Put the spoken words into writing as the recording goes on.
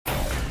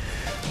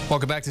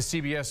Welcome back to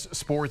CBS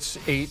Sports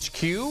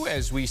HQ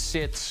as we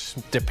sit,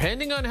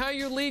 depending on how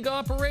your league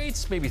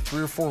operates, maybe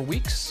 3 or 4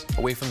 weeks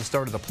away from the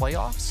start of the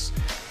playoffs.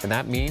 And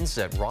that means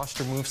that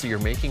roster moves that you're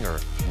making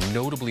are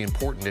notably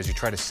important as you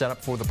try to set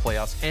up for the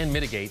playoffs and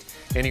mitigate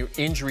any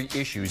injury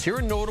issues. Here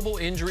are notable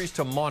injuries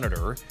to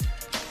monitor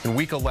in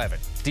Week 11.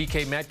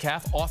 DK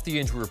Metcalf off the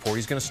injury report.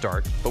 He's going to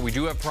start. But we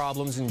do have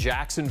problems in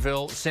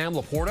Jacksonville. Sam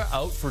Laporta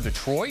out for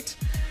Detroit.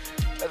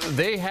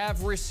 They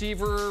have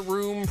receiver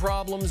room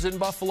problems in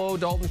Buffalo.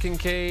 Dalton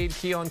Kincaid,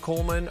 Keon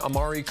Coleman,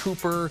 Amari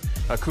Cooper.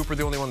 Cooper,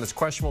 the only one that's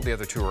questionable. The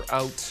other two are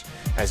out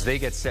as they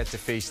get set to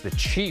face the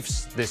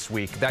Chiefs this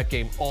week. That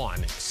game on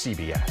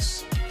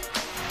CBS.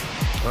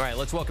 All right,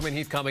 let's welcome in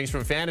Heath Cummings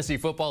from Fantasy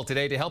Football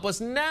Today to help us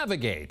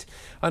navigate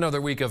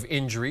another week of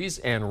injuries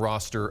and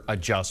roster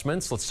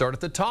adjustments. Let's start at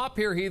the top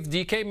here, Heath.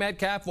 DK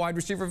Metcalf, wide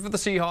receiver for the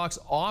Seahawks,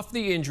 off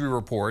the injury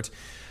report.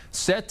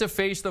 Set to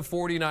face the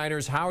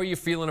 49ers. How are you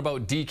feeling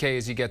about DK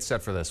as he gets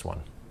set for this one?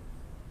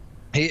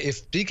 Hey,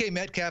 if DK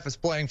Metcalf is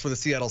playing for the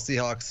Seattle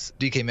Seahawks,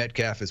 DK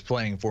Metcalf is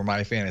playing for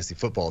my fantasy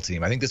football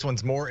team. I think this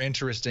one's more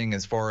interesting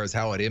as far as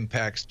how it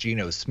impacts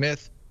Geno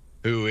Smith,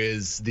 who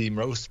is the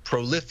most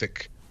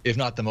prolific, if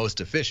not the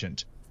most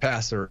efficient,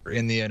 passer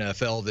in the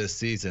NFL this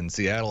season.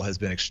 Seattle has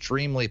been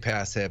extremely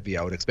pass heavy.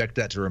 I would expect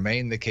that to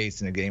remain the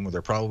case in a game where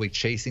they're probably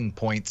chasing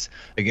points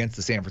against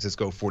the San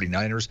Francisco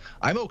 49ers.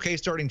 I'm okay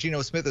starting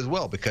Geno Smith as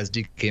well because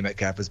DK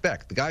Metcalf is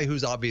back. The guy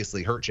who's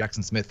obviously hurt,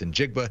 Jackson Smith and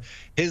Jigba,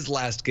 his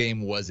last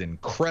game was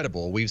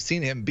incredible. We've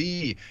seen him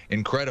be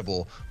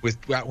incredible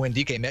when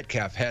DK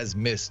Metcalf has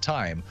missed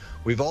time.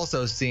 We've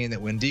also seen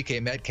that when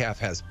DK Metcalf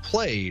has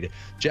played,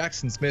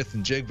 Jackson Smith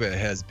and Jigba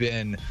has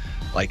been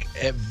like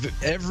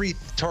every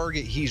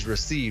target he's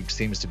received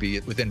seems to be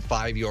within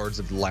 5 yards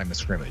of the line of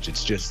scrimmage. It's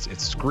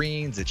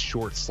screens, it's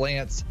short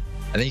slants.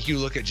 I think you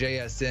look at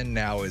JSN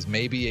now as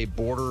maybe a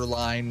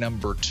borderline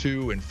number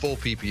 2 in full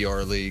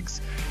PPR leagues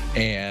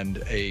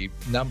and a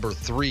number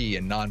 3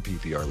 in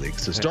non-PPR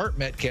leagues. So start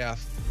Metcalf,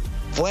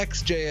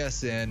 flex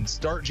JSN,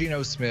 start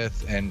Geno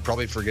Smith, and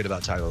probably forget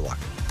about Tyler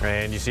Lockett.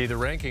 And you see the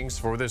rankings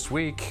for this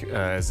week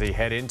as they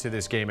head into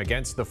this game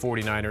against the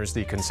 49ers,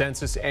 the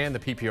consensus and the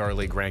PPR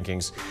league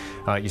rankings.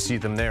 You see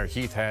them there.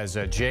 Heath has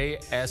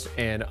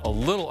JSN a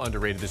little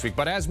underrated this week.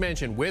 But as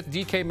mentioned, with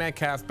DK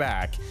Metcalf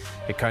back,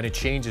 it kind of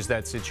changes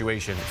that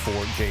situation for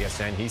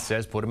JSN. He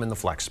says put him in the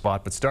flex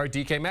spot, but start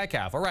DK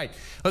Metcalf. All right,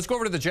 let's go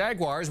over to the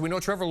Jaguars. We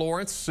know Trevor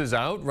Lawrence is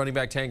out. Running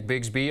back Tank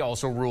Bigsby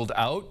also ruled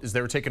out as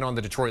they're taking on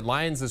the Detroit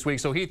Lions this week.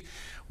 So, Heath,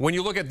 when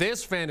you look at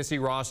this fantasy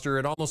roster,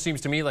 it almost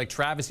seems to me like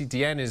Travis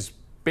Etienne is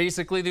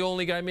basically the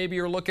only guy maybe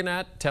you're looking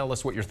at. Tell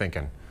us what you're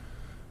thinking.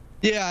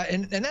 Yeah,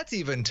 and that's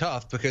even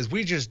tough because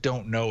we just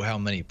don't know how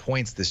many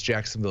points this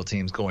Jacksonville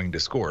team's going to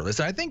score.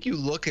 Listen, I think you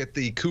look at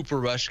the Cooper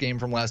Rush game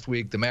from last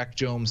week, the Mac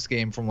Jones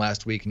game from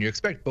last week, and you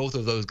expect both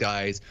of those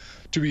guys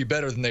to be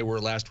better than they were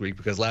last week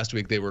because last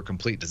week they were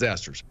complete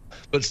disasters.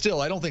 But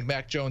still, I don't think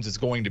Mac Jones is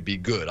going to be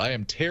good. I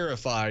am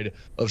terrified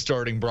of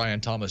starting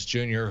Brian Thomas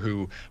Jr.,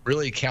 who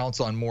really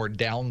counts on more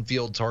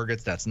downfield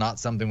targets. That's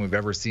not something we've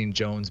ever seen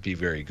Jones be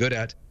very good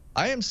at.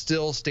 I am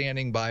still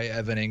standing by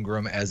Evan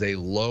Ingram as a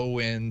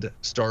low-end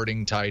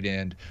starting tight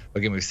end.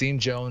 Again, we've seen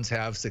Jones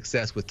have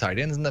success with tight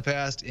ends in the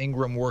past.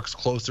 Ingram works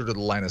closer to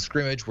the line of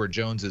scrimmage where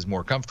Jones is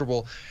more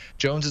comfortable.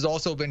 Jones has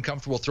also been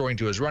comfortable throwing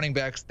to his running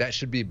backs. That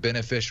should be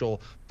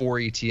beneficial for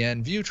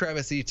Etienne. View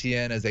Travis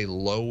Etienne as a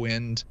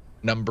low-end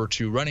number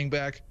 2 running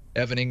back.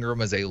 Evan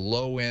Ingram as a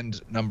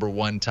low-end number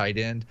 1 tight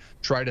end.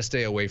 Try to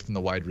stay away from the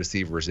wide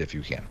receivers if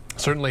you can.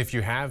 Certainly, if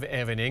you have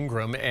Evan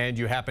Ingram and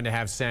you happen to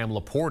have Sam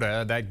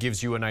Laporta, that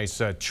gives you a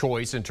nice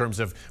choice in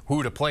terms of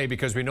who to play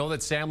because we know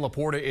that Sam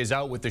Laporta is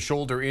out with the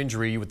shoulder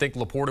injury. You would think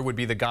Laporta would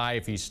be the guy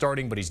if he's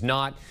starting, but he's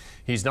not.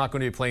 He's not going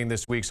to be playing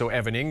this week, so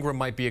Evan Ingram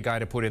might be a guy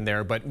to put in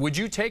there. But would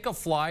you take a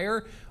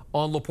flyer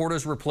on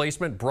Laporta's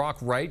replacement, Brock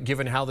Wright,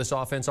 given how this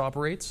offense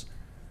operates?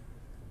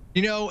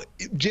 You know,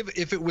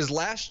 if it was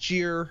last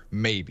year,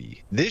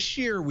 maybe. This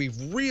year,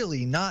 we've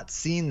really not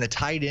seen the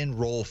tight end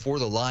role for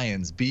the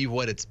Lions be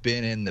what it's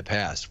been in the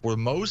past. For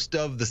most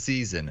of the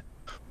season,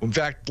 in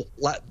fact,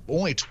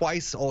 only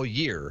twice all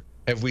year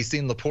have we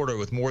seen Laporta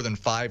with more than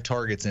 5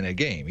 targets in a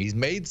game. He's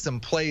made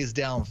some plays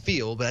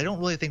downfield, but I don't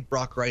really think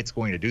Brock Wright's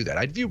going to do that.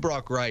 I'd view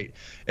Brock Wright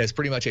as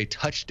pretty much a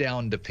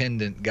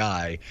touchdown-dependent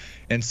guy,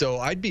 and so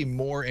I'd be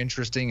more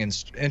interested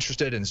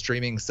in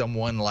streaming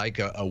someone like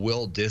a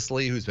Will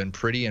Dissly, who's been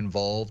pretty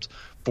involved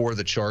for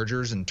the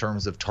Chargers in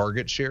terms of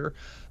target share.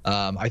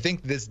 I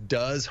think this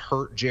does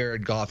hurt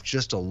Jared Goff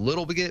just a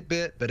little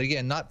bit, but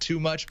again, not too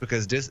much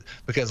because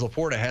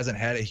Laporta hasn't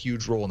had a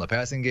huge role in the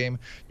passing game.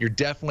 You're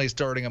definitely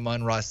starting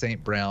Amon-Ra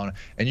St. Brown,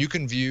 and you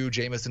can view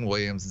Jamison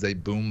Williams as a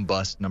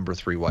boom-bust number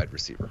 3 wide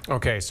receiver.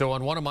 Okay, so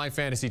on one of my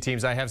fantasy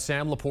teams, I have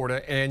Sam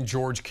Laporta and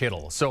George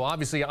Kittle. So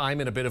obviously,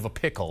 I'm in a bit of a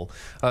pickle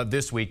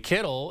this week.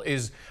 Kittle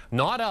is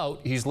not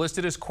out. He's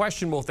listed as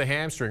questionable with the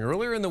hamstring.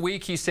 Earlier in the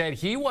week, he said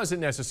he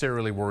wasn't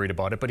necessarily worried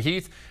about it, but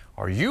Heath,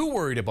 are you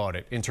worried about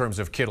it in terms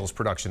of Kittle's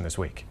production this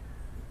week?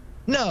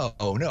 No.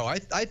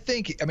 I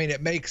think, I mean,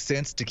 it makes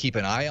sense to keep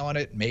an eye on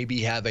it,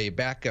 maybe have a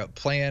backup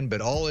plan,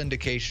 but all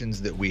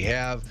indications that we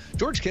have,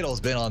 George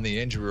Kittle's been on the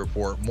injury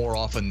report more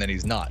often than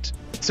he's not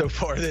so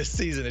far this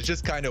season. It's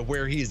just kind of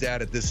where he's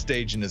at this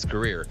stage in his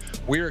career.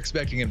 We're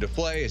expecting him to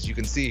play. As you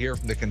can see here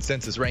from the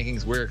consensus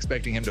rankings, we're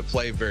expecting him to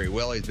play very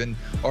well. He's been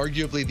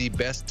arguably the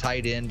best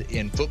tight end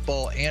in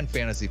football and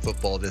fantasy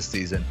football this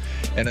season.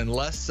 And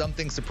unless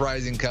something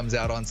surprising comes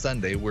out on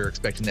Sunday, we're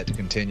expecting that to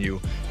continue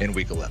in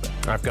week 11.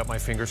 I've got my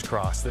fingers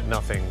crossed that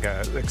nothing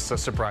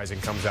surprising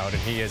comes out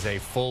and he is a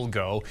full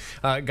go.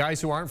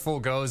 Guys who aren't full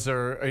goes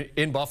are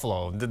in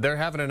Buffalo. They're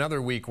having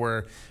another week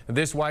where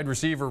this wide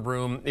receiver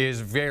room is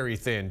very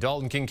thin.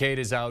 Dalton Kincaid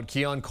is out.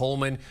 Keon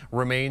Coleman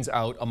remains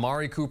out.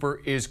 Amari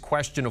Cooper is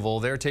questionable.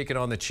 They're taking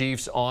on the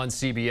Chiefs on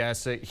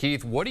CBS.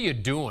 Heath, what are you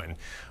doing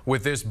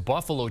with this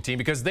Buffalo team?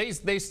 Because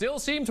they still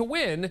seem to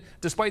win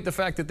despite the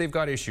fact that they've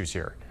got issues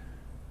here.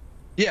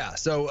 Yeah,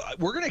 so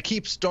we're going to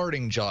keep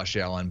starting Josh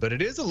Allen, but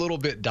it is a little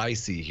bit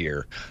dicey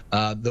here.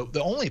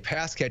 The only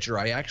pass catcher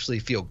I actually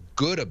feel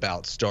good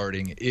about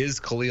starting is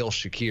Khalil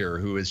Shakir,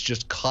 who has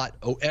just caught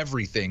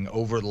everything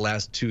over the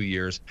last 2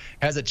 years,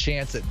 has a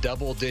chance at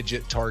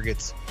double-digit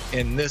targets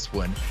in this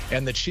one,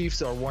 and the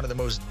Chiefs are one of the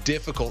most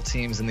difficult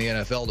teams in the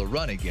NFL to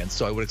run against,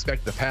 so I would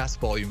expect the pass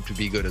volume to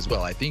be good as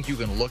well. I think you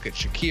can look at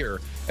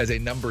Shakir as a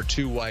number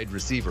 2 wide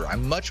receiver.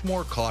 I'm much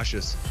more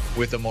cautious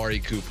with Amari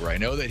Cooper. I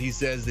know that he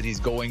says that he's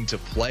going to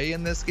play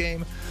in this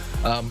game.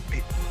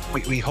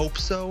 We hope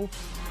so.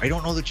 I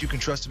don't know that you can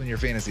trust him in your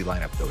fantasy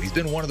lineup, though. He's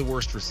been one of the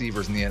worst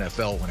receivers in the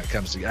NFL when it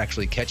comes to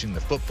actually catching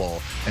the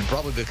football, and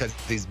probably because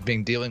he's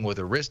been dealing with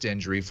a wrist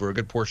injury for a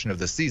good portion of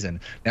the season.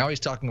 Now he's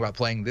talking about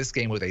playing this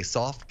game with a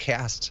soft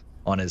cast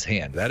on his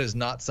hand. That is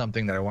not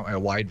something that I want a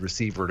wide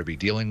receiver to be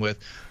dealing with.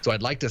 So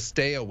I'd like to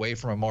stay away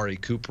from Amari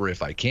Cooper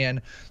if I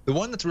can. The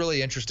one that's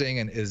really interesting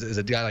is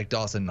a guy like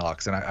Dawson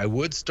Knox, and I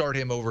would start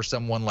him over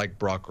someone like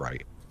Brock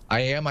Wright.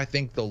 I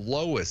think, the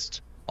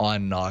lowest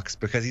on Knox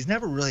because he's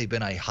never really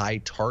been a high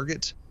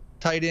target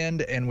tight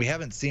end, and we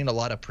haven't seen a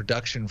lot of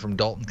production from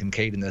Dalton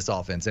Kincaid in this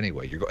offense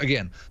anyway.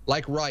 Again,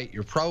 like Wright,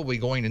 you're probably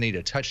going to need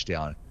a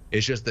touchdown.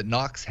 It's just that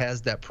Knox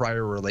has that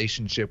prior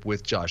relationship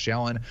with Josh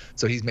Allen,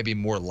 so he's maybe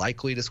more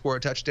likely to score a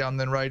touchdown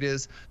than Wright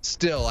is.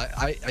 Still,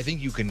 I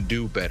think you can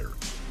do better.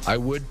 I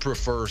would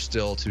prefer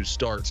still to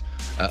start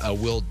a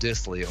Will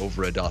Dissly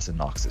over a Dawson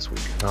Knox this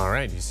week. All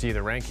right, you see the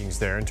rankings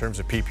there in terms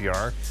of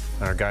PPR.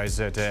 Our guys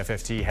at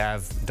FFT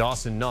have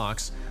Dawson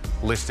Knox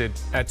listed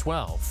at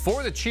 12.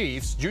 For the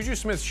Chiefs, Juju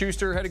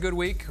Smith-Schuster had a good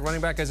week.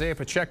 Running back Isaiah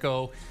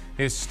Pacheco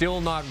is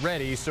still not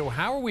ready. So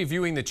how are we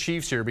viewing the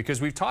Chiefs here?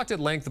 Because we've talked at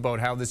length about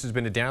how this has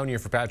been a down year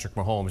for Patrick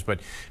Mahomes,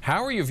 but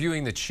how are you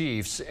viewing the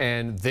Chiefs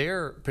and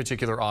their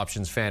particular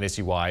options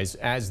fantasy-wise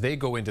as they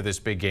go into this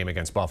big game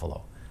against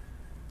Buffalo?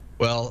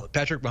 Well,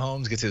 Patrick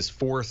Mahomes gets his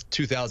 4th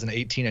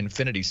 2018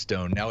 Infinity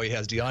Stone. Now he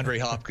has DeAndre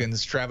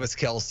Hopkins, Travis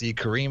Kelce,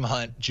 Kareem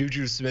Hunt,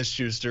 Juju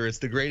Smith-Schuster. It's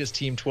the greatest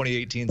team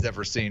 2018's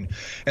ever seen.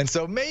 And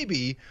so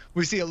maybe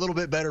we see a little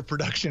bit better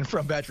production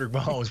from Patrick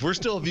Mahomes. We're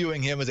still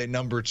viewing him as a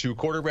number 2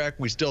 quarterback.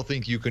 We still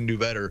think you can do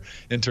better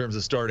in terms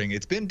of starting.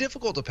 It's been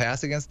difficult to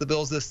pass against the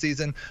Bills this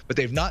season, but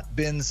they've not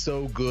been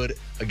so good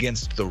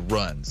against the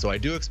run. So I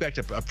do expect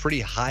a pretty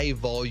high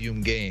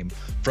volume game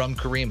from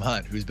Kareem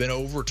Hunt, who's been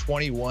over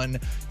 21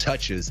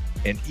 touches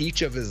in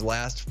each of his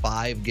last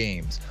 5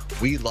 games.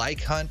 We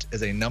like Hunt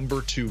as a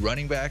number 2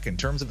 running back. In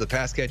terms of the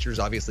pass catchers,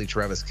 obviously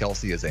Travis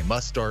Kelce is a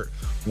must start.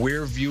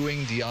 We're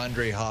viewing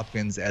DeAndre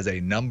Hopkins as a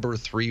number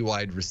 3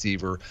 wide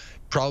receiver.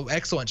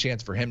 Excellent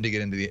chance for him to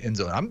get into the end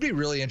zone. I'm going to be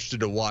really interested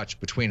to watch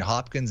between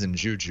Hopkins and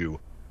Juju,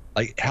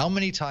 like how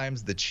many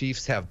times the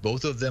Chiefs have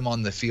both of them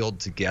on the field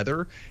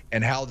together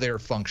and how they're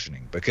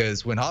functioning.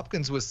 Because when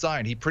Hopkins was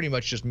signed, he pretty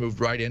much just moved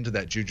right into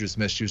that Juju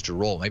Smith-Schuster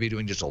role, maybe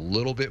doing just a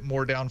little bit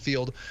more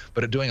downfield,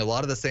 but doing a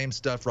lot of the same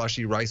stuff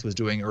Rashee Rice was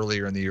doing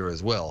earlier in the year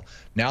as well.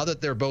 Now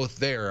that they're both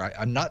there,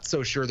 I'm not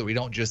so sure that we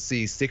don't just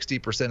see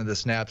 60% of the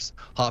snaps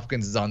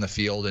Hopkins is on the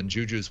field and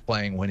Juju's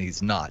playing when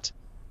he's not.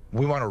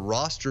 We want to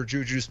roster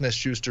Juju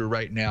Smith-Schuster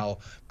right now,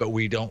 but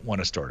we don't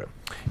want to start him.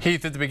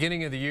 Heath, at the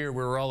beginning of the year,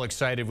 we were all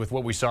excited with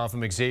what we saw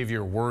from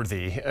Xavier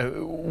Worthy.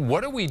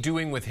 What are we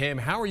doing with him?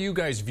 How are you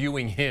guys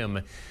viewing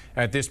him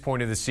at this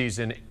point of the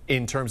season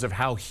in terms of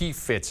how he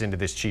fits into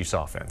this Chiefs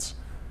offense?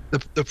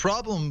 The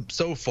problem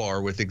so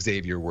far with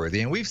Xavier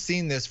Worthy, and we've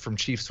seen this from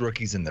Chiefs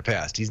rookies in the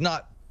past, he's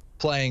not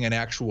playing an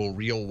actual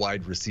real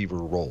wide receiver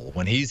role.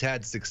 When he's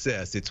had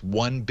success, it's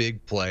one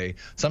big play,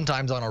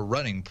 sometimes on a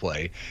running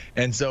play.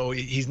 And so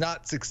he's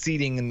not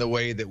succeeding in the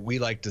way that we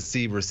like to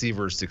see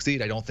receivers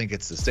succeed. I don't think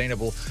it's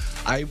sustainable.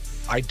 I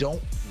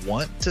don't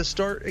want to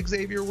start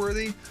Xavier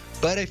Worthy,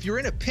 but if you're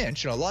in a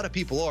pinch, and a lot of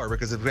people are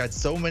because we've had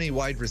so many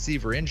wide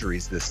receiver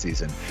injuries this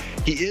season,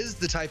 he is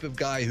the type of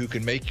guy who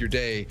can make your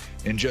day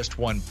in just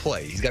one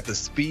play. He's got the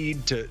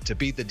speed to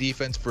beat the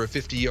defense for a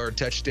 50-yard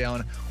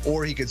touchdown,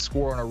 or he could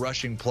score on a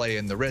rushing play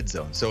in the red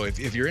zone. So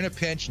if you're in a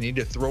pinch, you need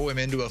to throw him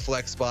into a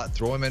flex spot,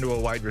 throw him into a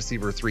wide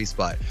receiver 3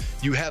 spot.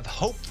 You have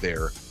hope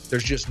there.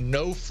 There's just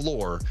no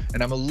floor,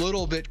 and I'm a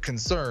little bit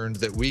concerned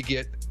that we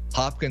get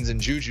Hopkins and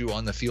Juju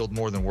on the field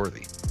more than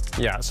worthy.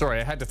 Yeah, sorry,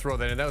 I had to throw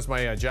that in. That was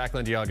my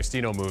Jacqueline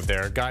DiAgostino move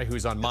there. A guy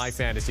who's on my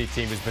fantasy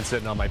team has been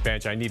sitting on my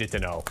bench. I needed to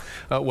know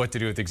what to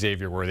do with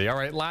Xavier Worthy. All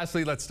right,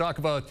 lastly, let's talk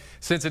about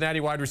Cincinnati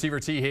wide receiver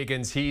T.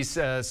 Higgins. He's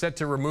set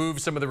to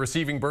remove some of the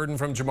receiving burden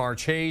from Jamar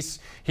Chase.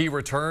 He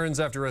returns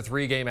after a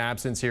 3-game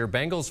absence here.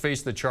 Bengals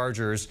face the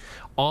Chargers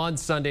on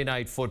Sunday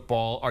Night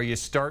Football. Are you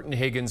starting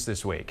Higgins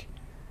this week?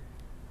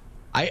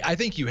 I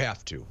think you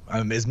have to.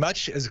 As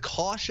much as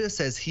cautious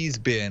as he's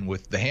been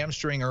with the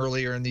hamstring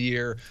earlier in the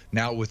year,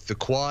 now with the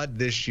quad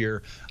this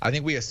year, I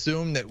think we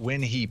assume that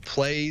when he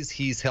plays,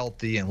 he's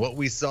healthy. And what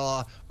we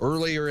saw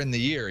earlier in the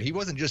year, he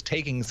wasn't just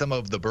taking some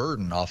of the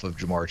burden off of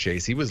Jamar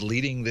Chase. He was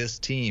leading this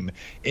team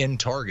in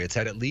targets,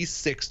 had at least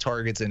 6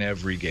 targets in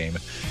every game,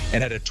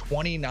 and had a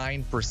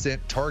 29%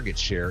 target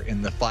share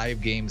in the 5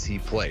 games he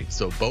played.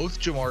 So both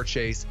Jamar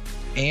Chase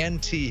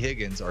and T.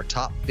 Higgins are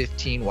top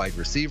 15 wide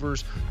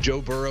receivers. Joe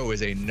Burrow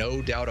is a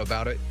no doubt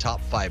about it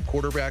top 5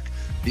 quarterback.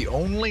 The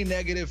only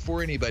negative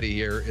for anybody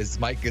here is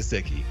Mike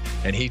Gesicki,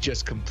 and he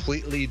just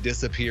completely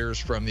disappears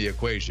from the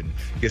equation.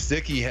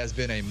 Gesicki has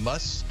been a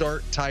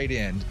must-start tight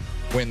end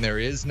when there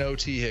is no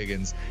T.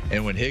 Higgins,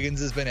 and when Higgins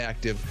has been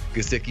active,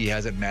 Gesicki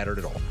hasn't mattered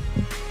at all.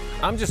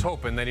 I'm just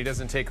hoping that he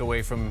doesn't take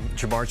away from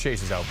Jamar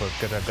Chase's output,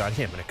 because I've got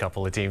him in a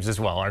couple of teams as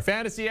well. Our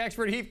fantasy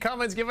expert, Heath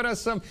Cummings, giving us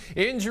some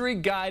injury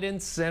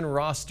guidance and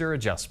roster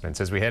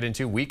adjustments as we head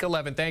into Week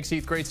 11. Thanks,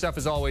 Heath. Great stuff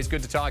as always.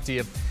 Good to talk to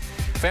you.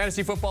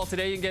 Fantasy football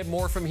today, you can get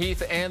more from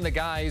Heath and the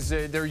guys.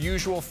 Their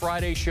usual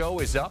Friday show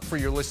is up for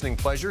your listening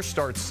pleasure.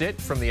 Start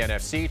Sit from the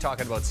NFC,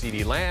 talking about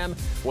CeeDee Lamb,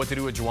 what to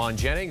do with Juwan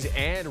Jennings,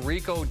 and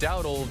Rico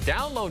Dowdle.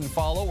 Download and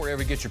follow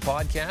wherever you get your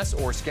podcasts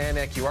or scan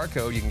that QR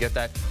code. You can get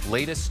that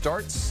latest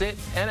Start Sit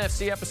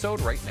NFC episode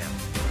right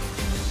now.